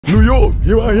New York,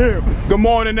 here I am. Good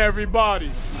morning, everybody.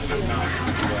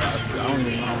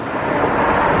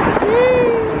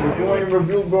 Enjoy the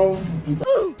review, bro.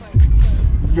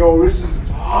 Yo, this is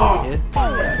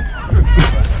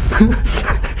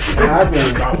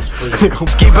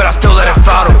Ski, but I still let it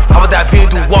follow. How about that view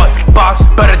do what? Box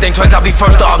better than twice, I'll be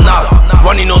first, I'm not.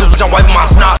 Running on the bitch, I'm wiping my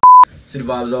snot. City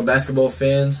vibes, all basketball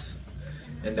fans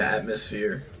and the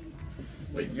atmosphere.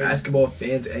 Wait, basketball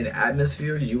fans and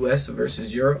atmosphere, US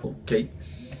versus Europe. Okay.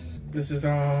 This is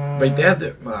Wait, they have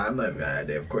their. Well, I'm not mad.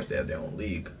 Of course, they have their own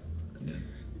league.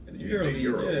 Euro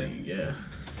League, yeah.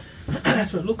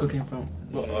 That's where Luka came from.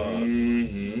 But,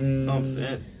 I'm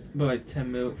saying, but like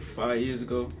 10 mil 5 years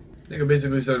ago. Nigga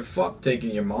basically said, "Fuck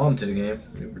taking your mom to the game.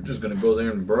 We're just gonna go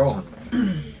there and brawl,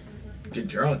 get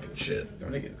drunk and shit." That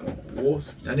nigga called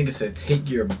Wolves. That nigga said, "Take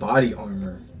your body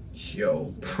armor,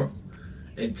 yo, bro,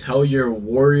 and tell your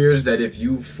warriors that if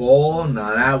you fall."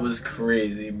 Nah, that was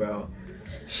crazy, bro.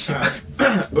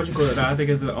 What you call it? I think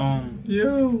it's a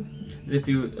Yo. If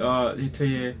you tell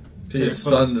your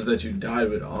sons that you died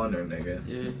with honor, nigga.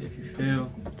 Yeah, if you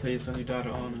fail, tell your son you died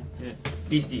with honor. Yeah.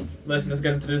 Beastie. Let's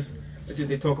get into this. Let's see what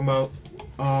they talking about.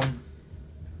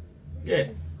 Yeah.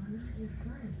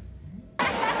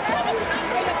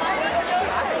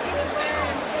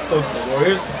 Those are the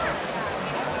Warriors.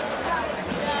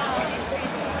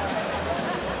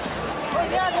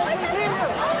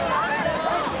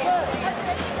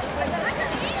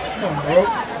 Come on, bro.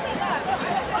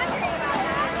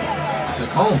 This is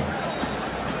calm.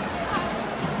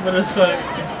 But it's like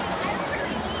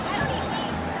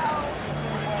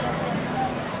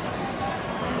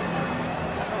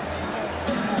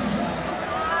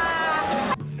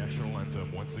national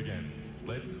anthem once again,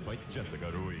 led by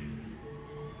Jessica Ruiz.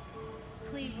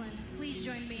 Cleveland, please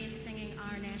join me in singing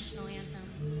our national anthem.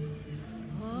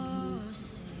 Oh,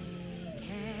 say,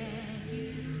 can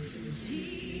you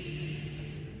see?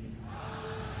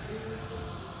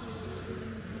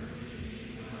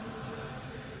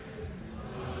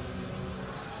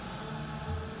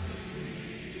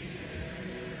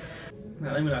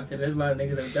 Now, let me not say there's a lot of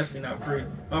niggas that are definitely not free.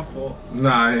 My fault.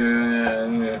 Nah,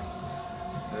 yeah.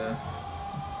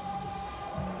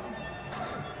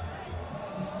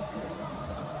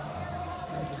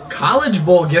 College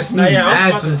ball gets me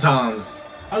mad sometimes.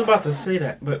 I was about to say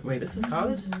that, but wait, this is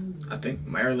college? I think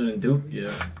Maryland and Duke,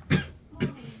 yeah.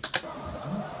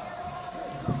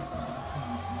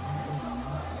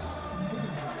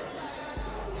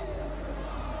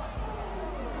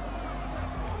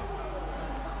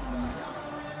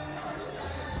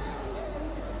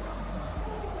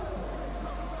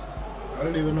 I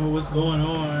don't even know what's going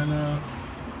on right now.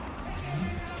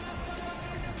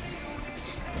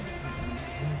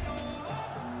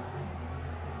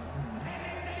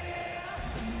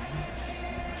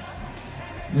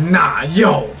 Nah,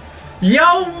 yo,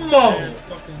 Mo.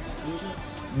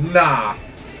 Nah.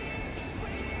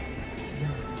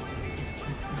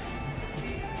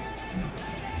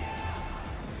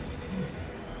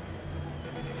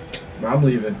 Bro, I'm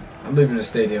leaving. I'm leaving the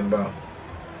stadium, bro.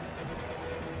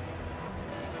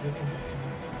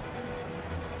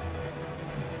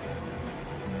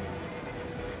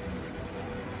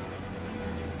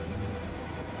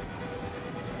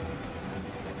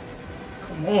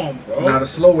 Come on, bro. Now the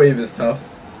slow wave is tough.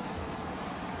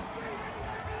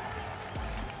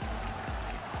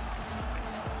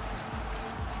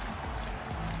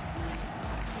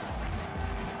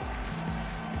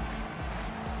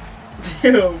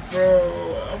 Yo,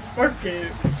 bro, I'm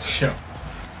fucking. Sure.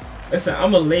 Listen,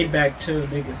 I'm a laid back, chill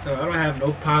nigga, so I don't have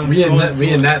no problem. We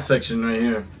in that section right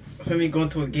here. For me, going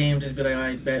to a game, just be like,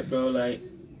 alright, bet, bro, like,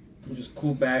 I'm just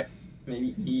cool back,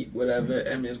 maybe eat, whatever,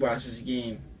 and just watch this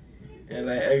game. And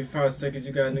like every 5 seconds,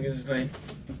 you got niggas just like,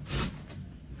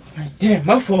 damn,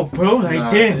 my fault, bro. Like,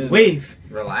 nah, damn, dude. Wave.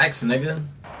 Relax, nigga.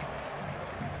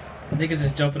 Niggas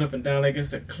is jumping up and down like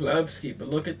it's a club ski, but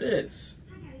look at this.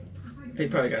 They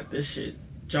probably got this shit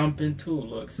jumping too.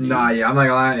 Look, see? Nah, yeah, I'm not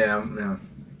gonna lie, yeah.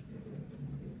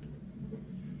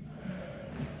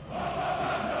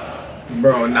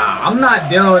 Bro, nah, I'm not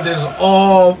dealing with this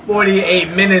all 48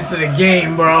 minutes of the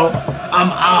game, bro.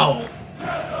 I'm out.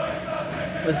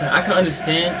 Listen, I can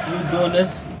understand you doing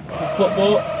this for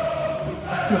football.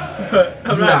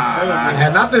 I'm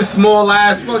not this small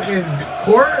ass fucking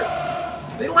court.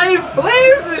 They lay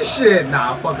flames and shit.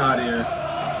 Nah, fuck out of here.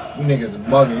 You niggas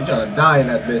bugging. You trying to die in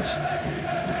that bitch.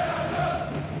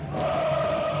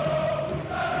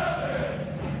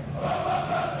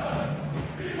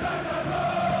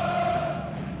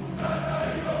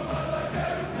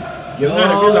 You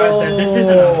gotta realize that this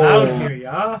isn't allowed here,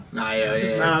 y'all. Nah, yeah, This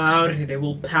is not allowed here. They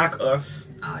will pack us.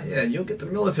 Ah, yeah. Yeah, you'll get the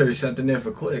military sent in there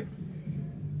for quick.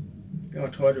 They're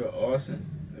gonna charge you with arson.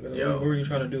 Yo. What were you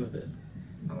trying to do with this?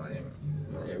 Oh,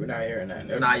 Yeah, we're not hearing that.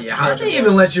 nah, yeah. How they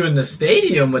even let you in the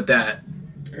stadium with that?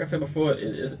 Like I said before,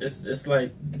 it's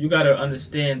like you gotta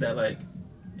understand that like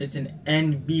it's an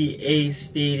NBA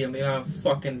stadium. You know how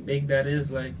fucking big that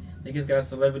is. Like niggas got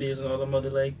celebrities and all them other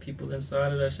like people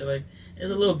inside of that shit. Like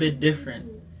it's a little bit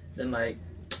different than like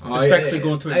respectfully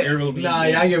going to an Euro League. Nah,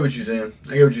 yeah, I get what you're saying.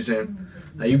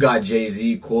 Now you got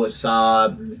Jay-Z,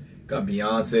 courtside, got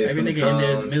Beyonce. Every nigga in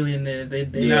there is millionaires. They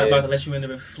not about to let you in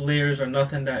there with flares or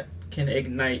nothing that can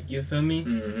ignite. You feel me?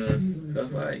 Mm-hmm.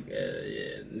 Because like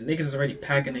niggas is already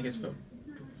packing niggas for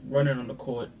running on the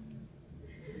court,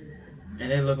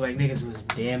 and it looked like niggas was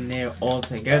damn near all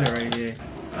together right here.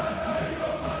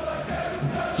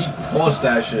 He tossed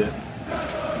that shit.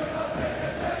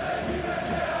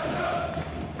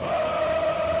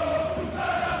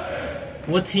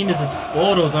 What team is this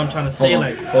for? Those I'm trying to say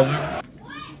like.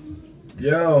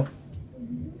 Yo.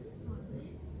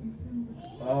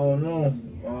 Oh no.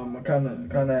 I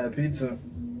kinda had pizza.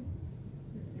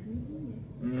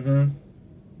 Mm-hmm.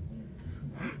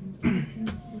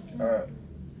 Alright.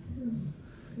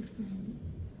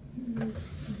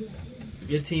 If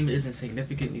your team isn't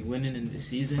significantly winning in this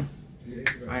season,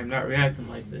 I am not reacting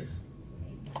like this.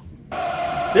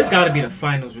 This got to be the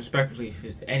finals, respectively, if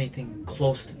it's anything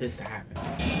close to this to happen.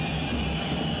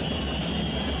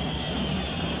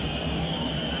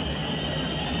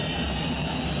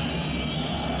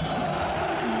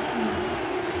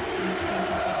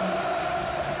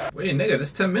 Wait, nigga,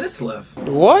 there's 10 minutes left.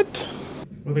 What?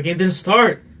 Well, the game didn't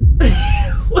start.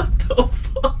 What the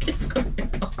fuck is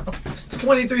going on? It's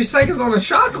 23 seconds on the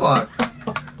shot clock.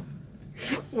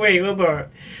 Wait, hold on.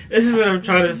 This is what I'm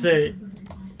trying to say,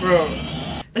 bro.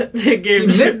 The game.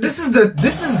 This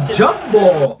is jump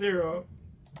ball. 0.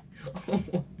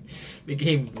 The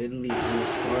game literally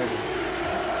just started.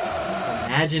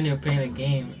 Imagine you're playing a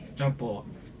game, jump ball.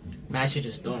 Match you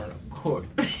just throwing on a court.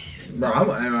 Bro,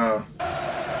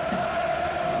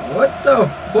 what the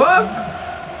fuck?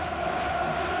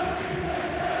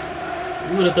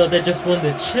 You would have thought they just won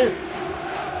the chip.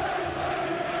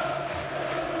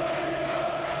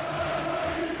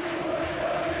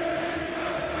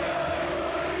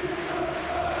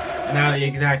 Now,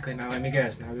 exactly. Now, let me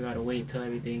guess. Now we gotta wait until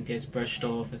everything gets brushed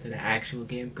off until the actual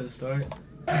game could start.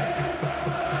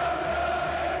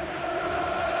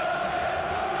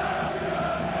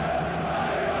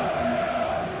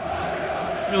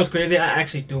 You know what's crazy? I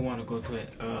actually do want to go to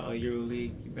a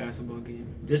EuroLeague basketball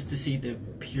game just to see the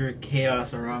pure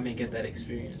chaos around me and get that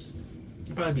experience.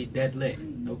 It'd probably be dead lit,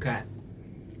 no cap.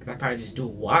 Cause I probably just do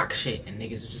walk shit and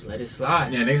niggas would just let it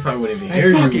slide. Yeah, niggas probably wouldn't even Hey,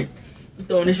 hear fuck you. it. I'm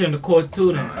throwing this shit on the court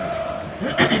too then.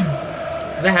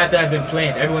 That had to have been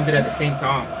planned. Everyone did it at the same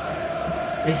time.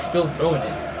 They still throwing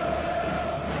it.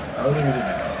 I don't think they even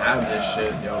have this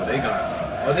shit. Yo, they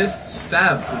got... Oh, this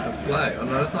staff with the flag. Oh,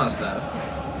 no, that's not staff.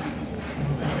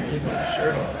 He's with his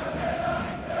shirt off.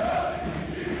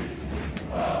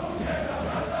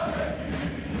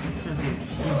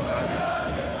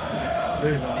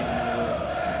 Really don't even know what.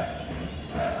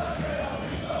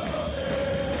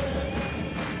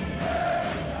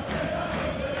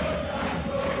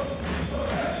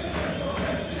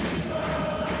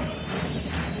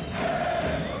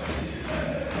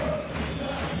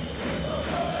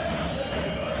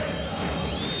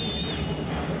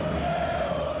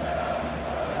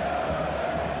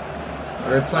 What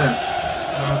are they playing? I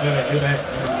was gonna do that.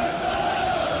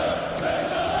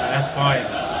 That's fire.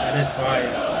 That is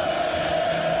fire.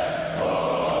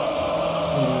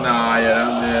 Nah,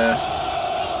 yeah.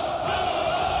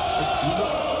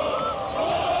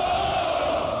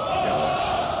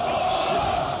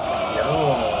 Yo.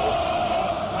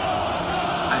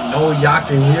 I know y'all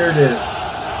can hear this.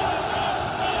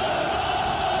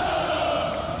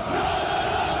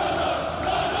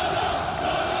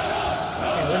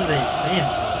 Hey, what are they saying?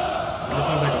 This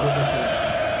sounds like a whole bunch of...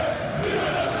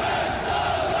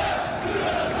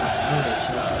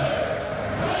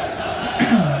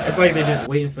 It's like they're just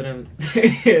waiting for them.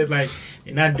 Like,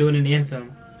 they're not doing an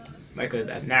anthem. Like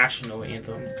a national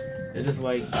anthem. They're just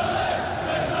like...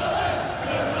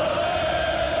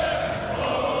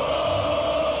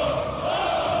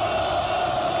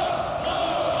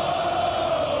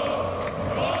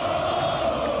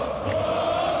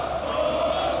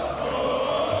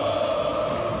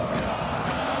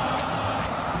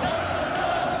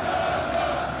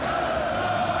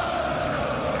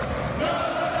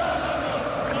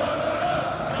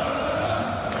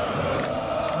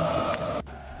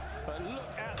 But look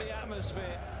at the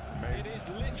atmosphere. It is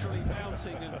literally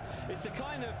bouncing and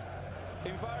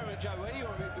Joe,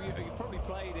 you probably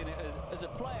played in it as a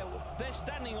player. They're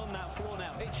standing on that floor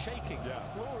now. It's shaking. Yeah.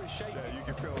 The floor is shaking. Yeah, you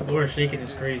can feel the floor is shaking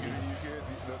is crazy.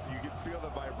 You can feel the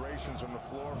vibrations from the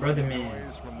floor, from the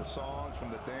noise, from the songs, from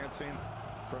the dancing,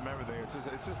 from everything. It's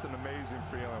just an amazing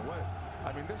feeling.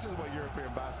 I mean, this is what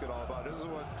European basketball about. This is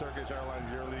what Turkish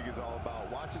Airlines EuroLeague is all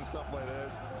about. Watching stuff like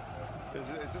this,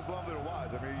 it's just lovely to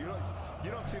watch. I mean, you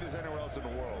don't see this anywhere else in the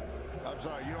world. I'm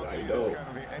sorry, you don't see this kind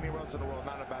of thing anywhere else in the world,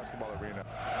 not in a basketball arena.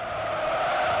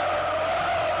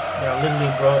 Yeah,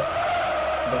 literally brought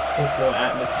the football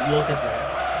atmosphere. Look at that.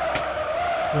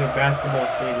 To a basketball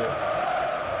stadium.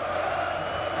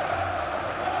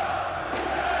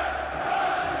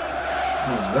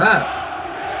 Who's that?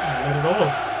 Let it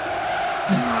off.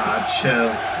 Nah, chill.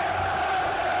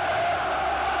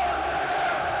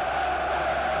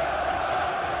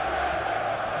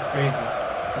 It's crazy.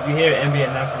 If you hear NBA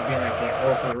announcers being like that,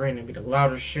 Oracle Arena, it'd be the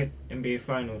loudest shit NBA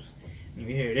Finals. And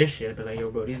you hear this shit, it'd be like, yo,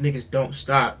 bro, these niggas don't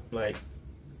stop. Like,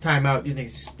 timeout, these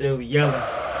niggas still yelling.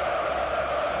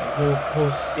 The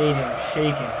whole stadium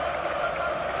shaking.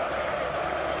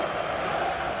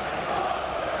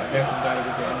 I definitely gotta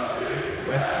get the energy.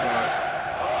 Westbrook.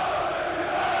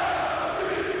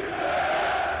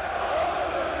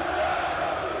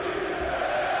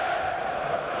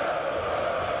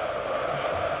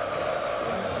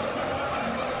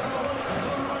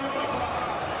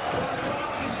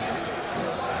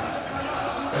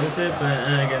 That's it, but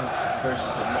against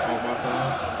versus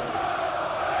Barcelona.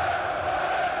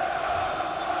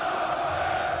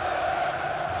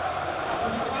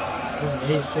 This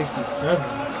is 867.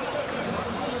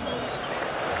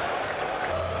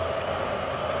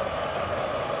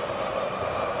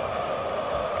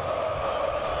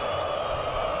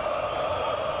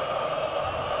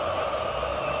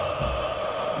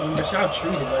 I mean, but y'all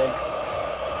treated like.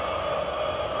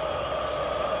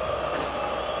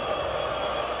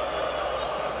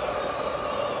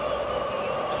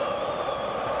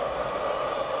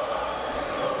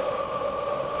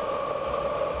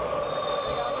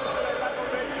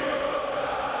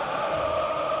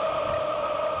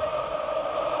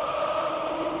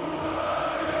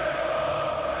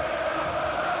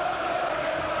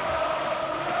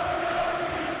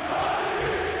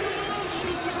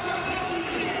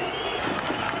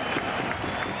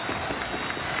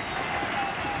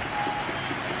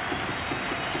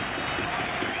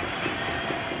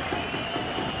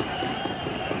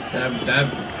 That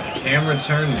camera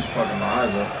turn is fucking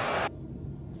hard, bro.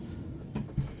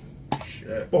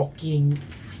 Shit. Fucking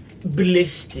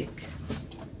ballistic.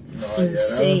 No,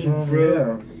 Insane, yeah,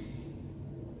 bro.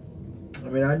 Yeah. I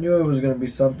mean, I knew it was gonna be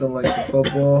something like the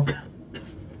football.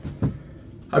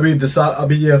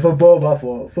 Football, my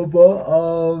fault.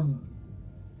 Football.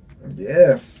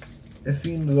 Yeah. It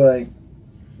seems like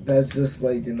that's just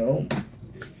like, you know.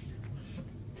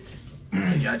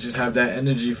 Yeah, I just have that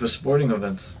energy for sporting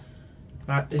events.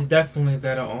 It's definitely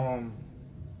that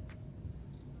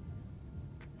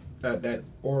that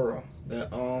aura,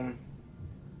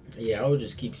 yeah, I would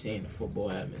just keep saying the football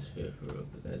atmosphere for real,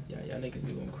 cause that's, y'all niggas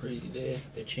be going crazy there.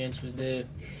 The chance was there.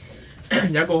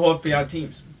 Y'all go hard for y'all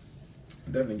teams.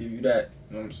 Definitely give you that.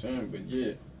 You know what I'm saying? But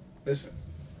yeah, listen,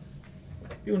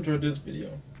 if you enjoyed this video,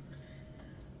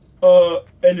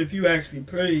 and if you actually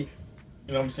play, you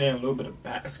know what I'm saying, a little bit of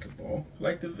basketball,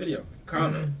 like the video,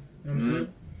 comment. You know what I'm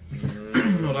saying?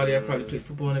 A lot of y'all probably played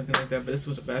football and everything like that, but this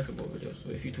was a basketball video, so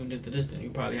if you tuned into this, then you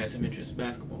probably had some interest in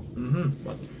basketball.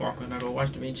 Motherfucker, now go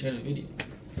watch the main channel video.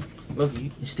 Love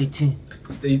you, and stay tuned.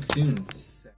 Stay tuned.